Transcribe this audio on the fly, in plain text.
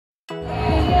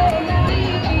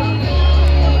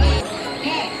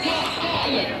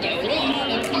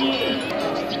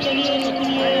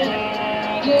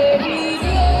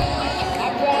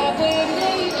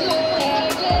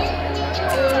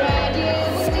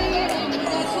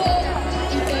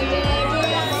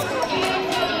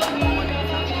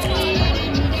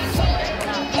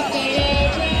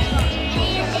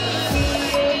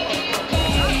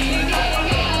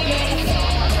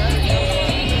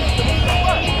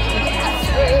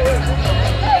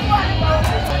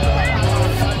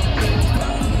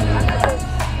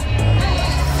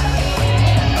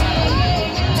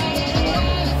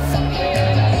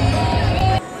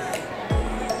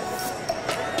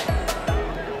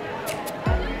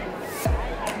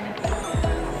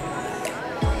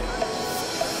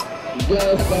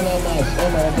Yes, bananas. Oh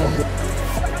my God.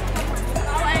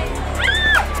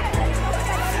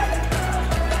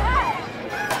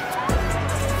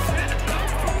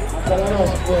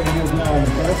 Bananas for you now.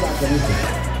 That's not the reason.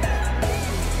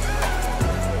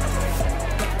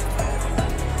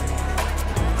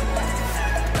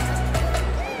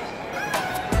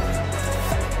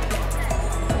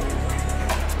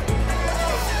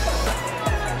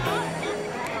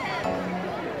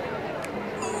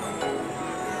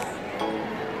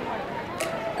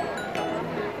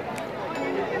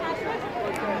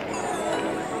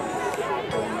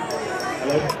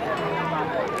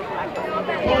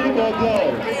 Volleyball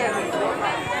girls.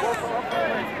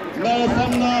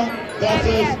 Samna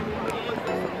versus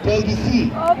Presby.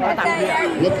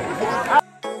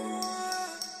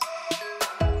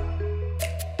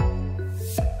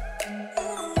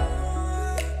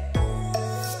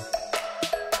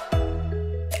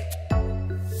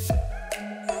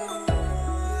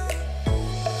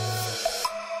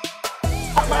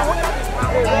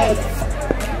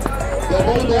 The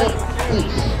volleyball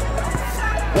pitch.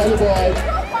 Volleyball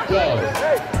girls.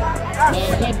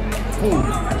 Food.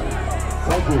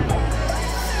 Thank you.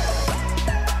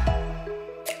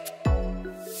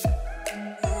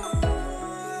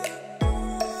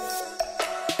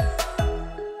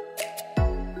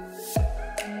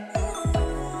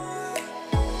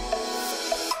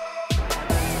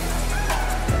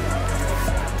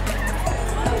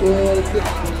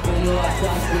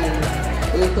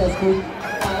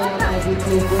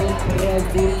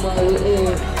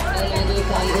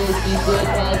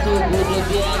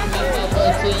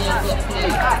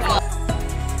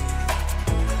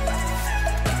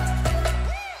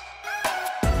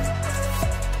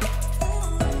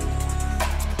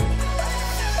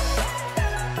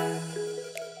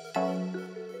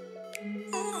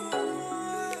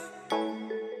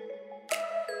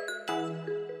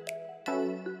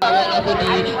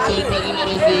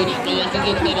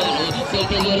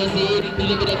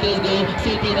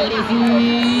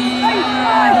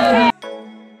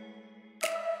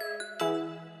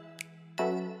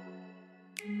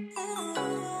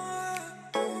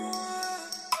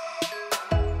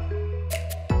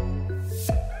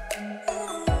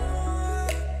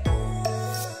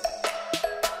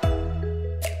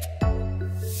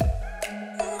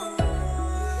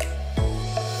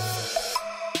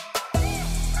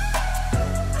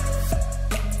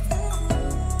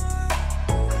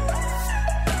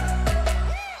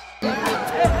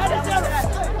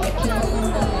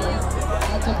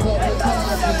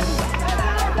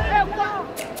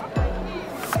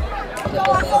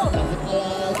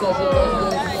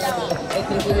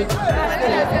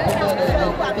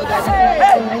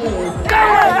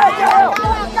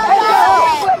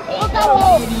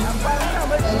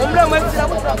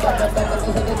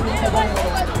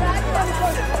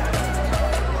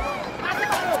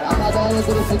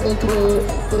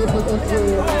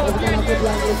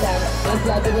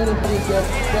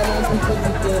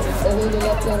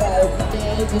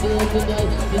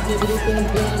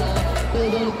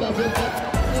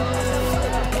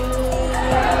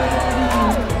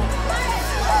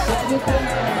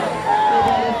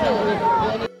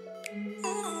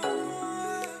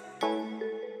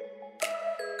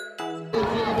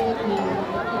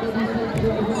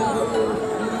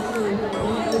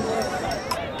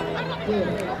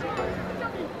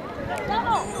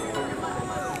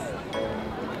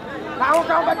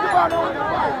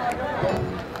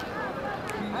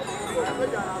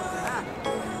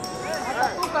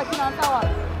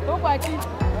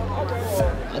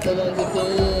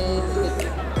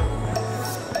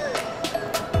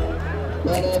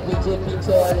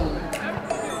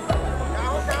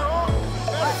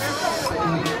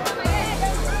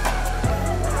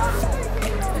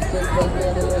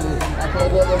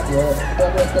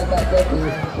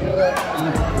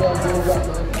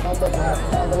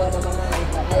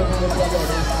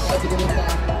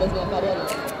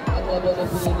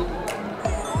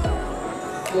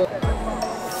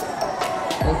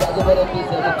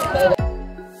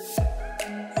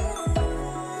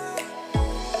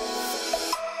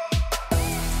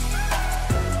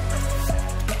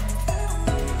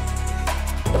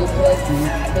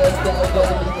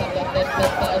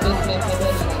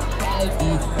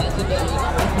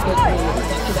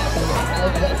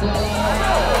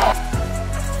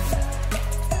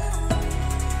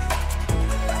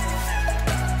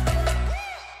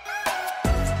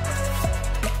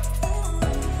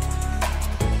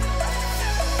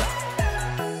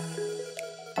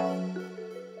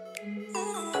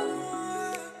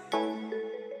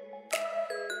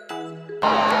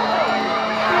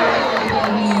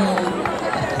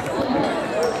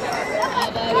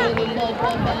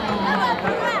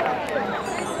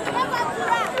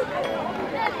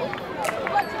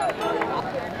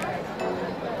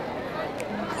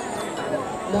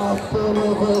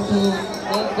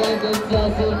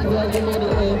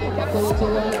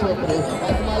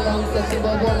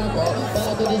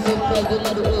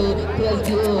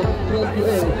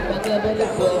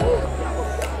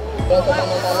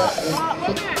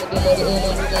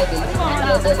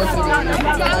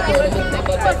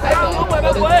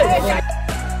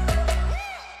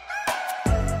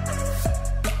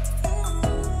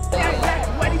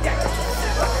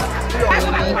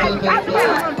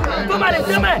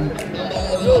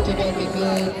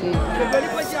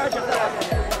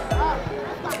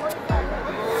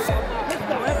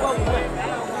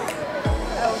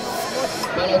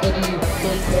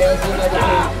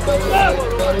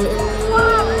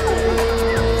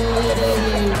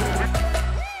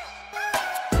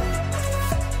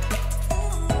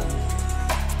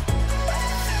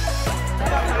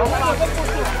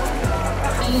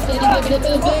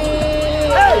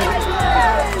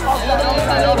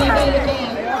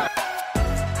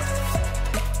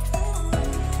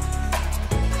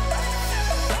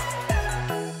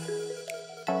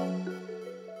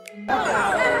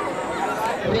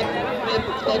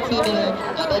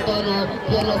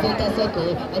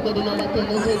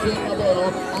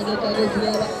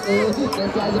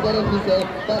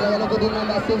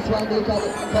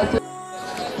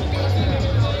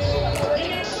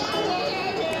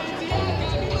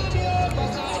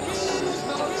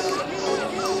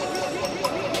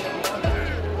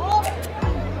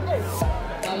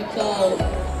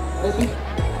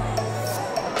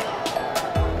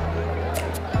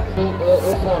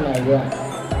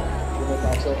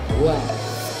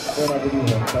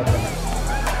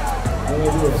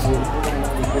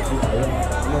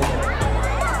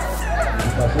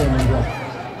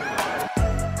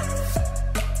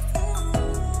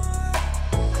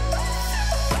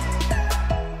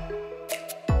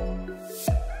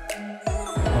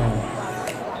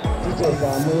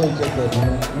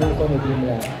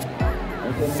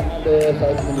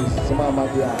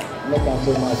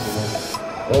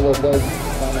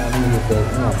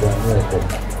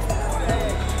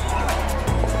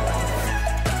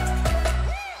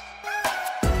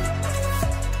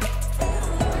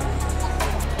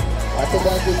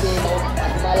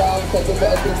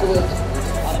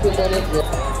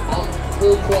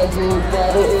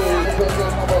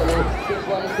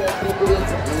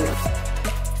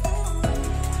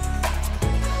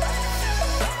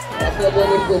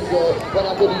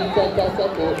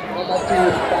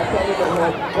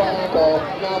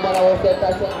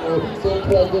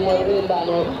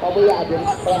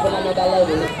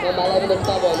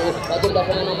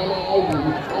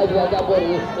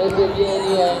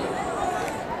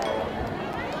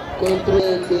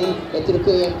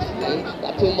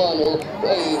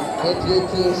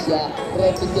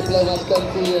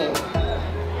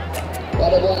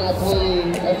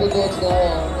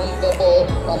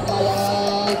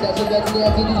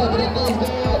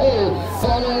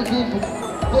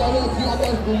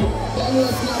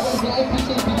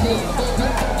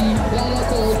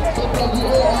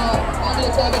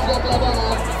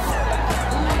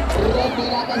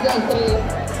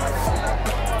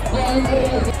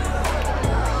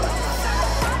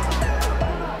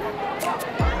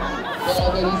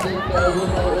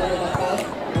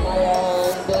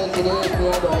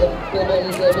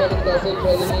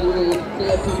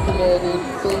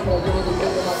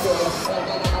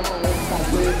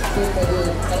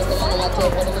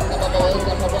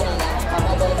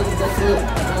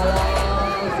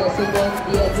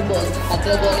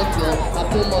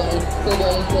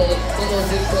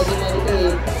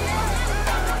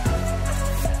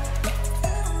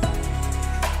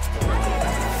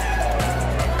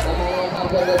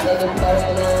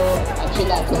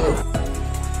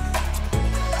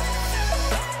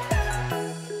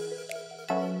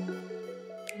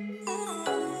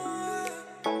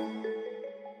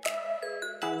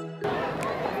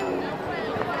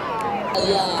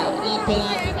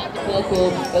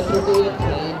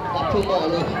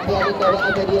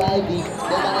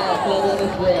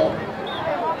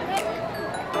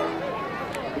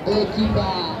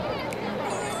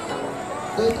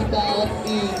 Goalkeeper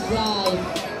inside.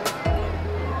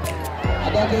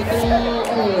 Ada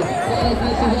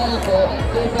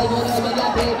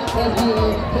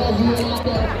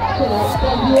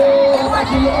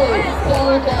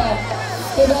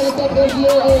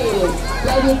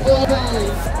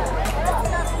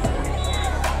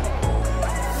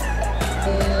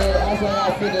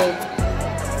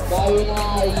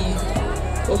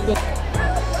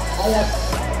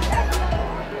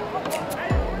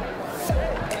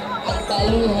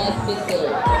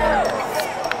hospital.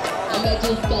 I'm at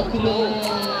just calculating.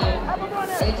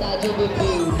 It's a job of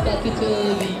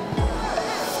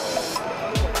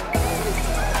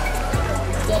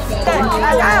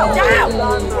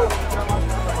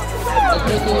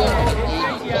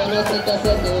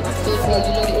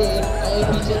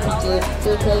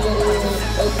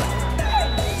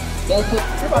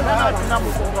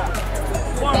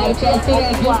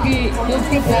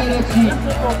you.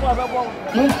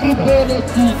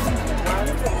 Calculating.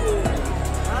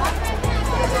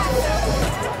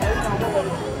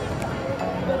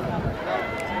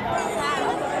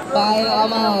 Baik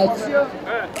amat.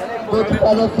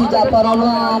 Pada tidak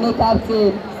parawan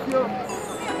kapten.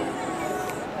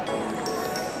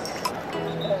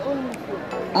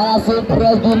 Alasan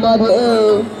Presby madu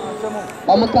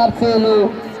om kapten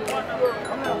lu.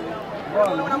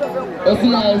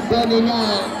 Final seninya.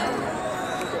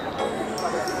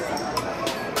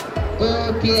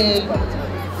 Oke.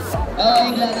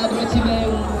 England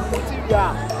approaching.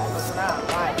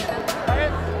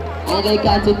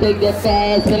 Anglican to take the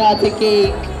first penalty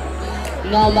kick.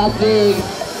 Number 6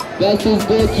 versus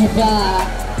goalkeeper.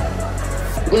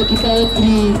 Goalkeeper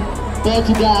 3.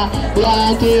 Portugal.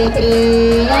 1, 2,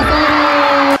 3.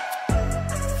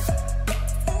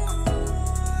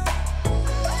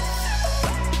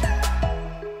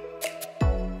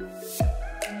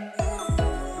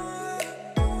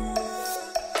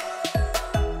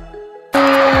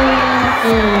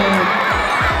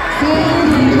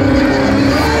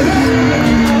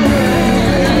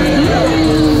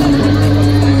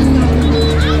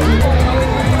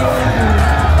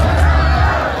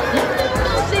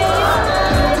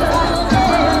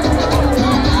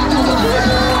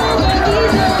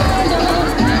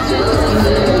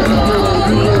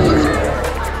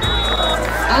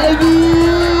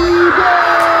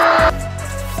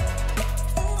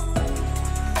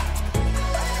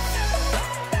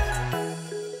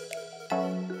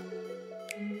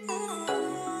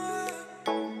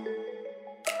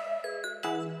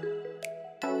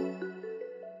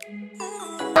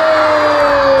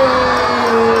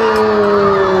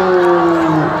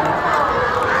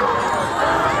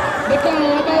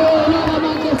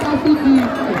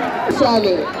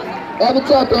 Let me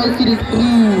talk to this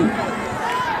crew.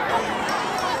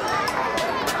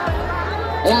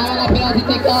 La penalty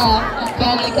taker.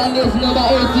 Anglican is number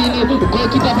 18.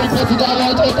 Goalkeeper from Portugal.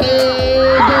 1, 2, 3.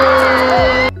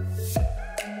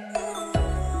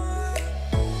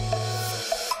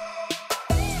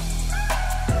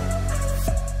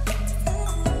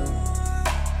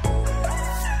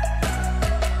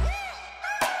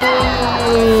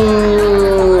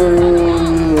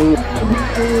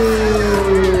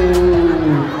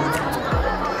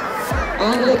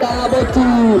 Anglican number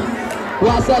 2.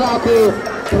 Wasalaku.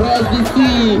 Presby C.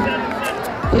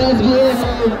 Presby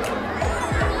home.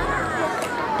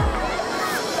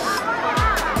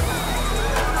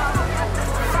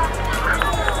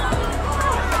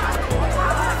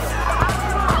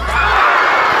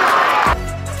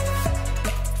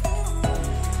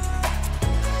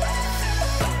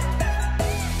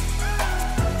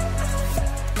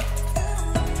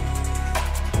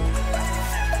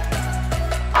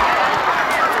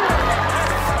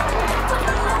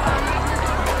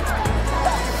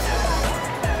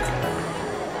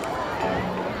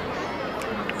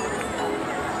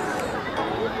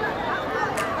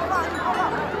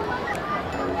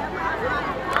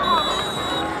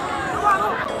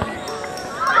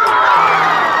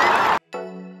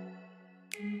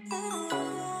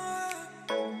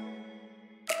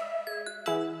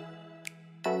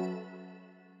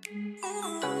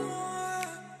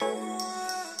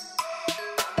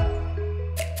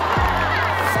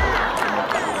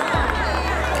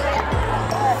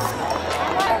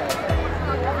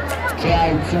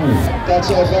 Catch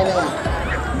your final.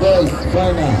 Boys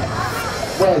final.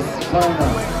 Boys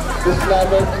final.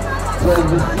 Islamic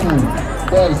Presby.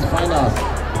 Boys finals.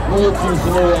 No teams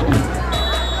no ready.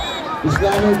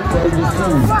 Islamic Presby.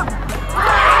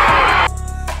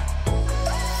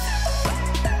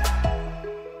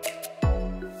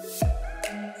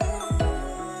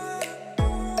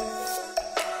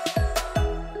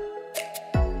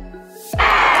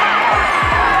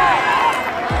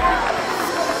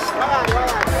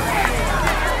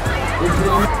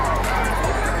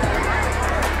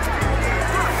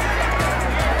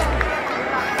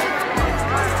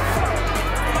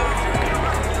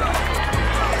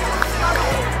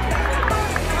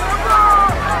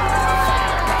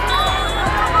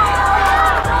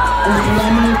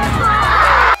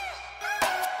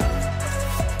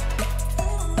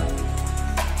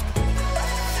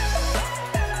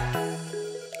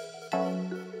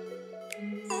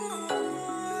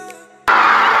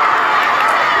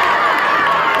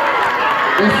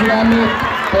 Islamic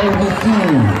Presby.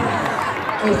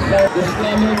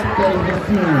 Islamic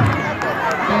Presby.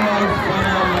 Boys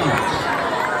final match.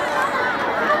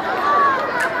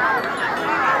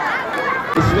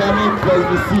 Islamic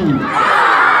Presby.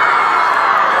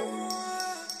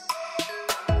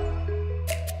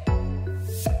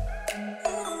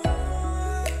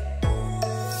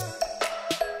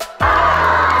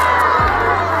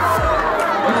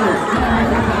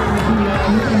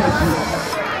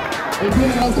 If you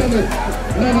don't tell it,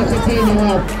 never to pay no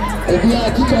more. If you are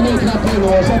a teacher, no, not pay no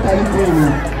more. So I pay no.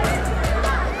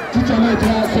 Teacher, no,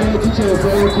 not say teacher, so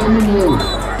you come in here.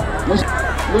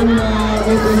 When you are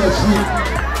open your sheet.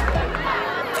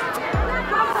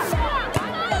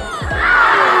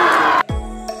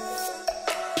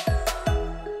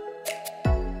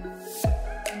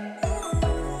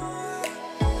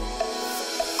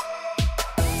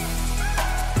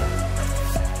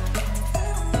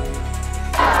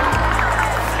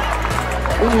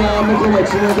 I'm going to let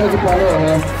you know that you follow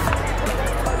her.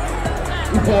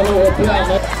 You follow her plan.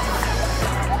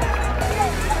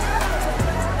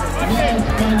 Next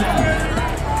final.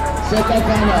 Second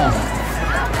final.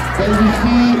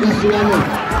 Presby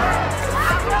Islamic.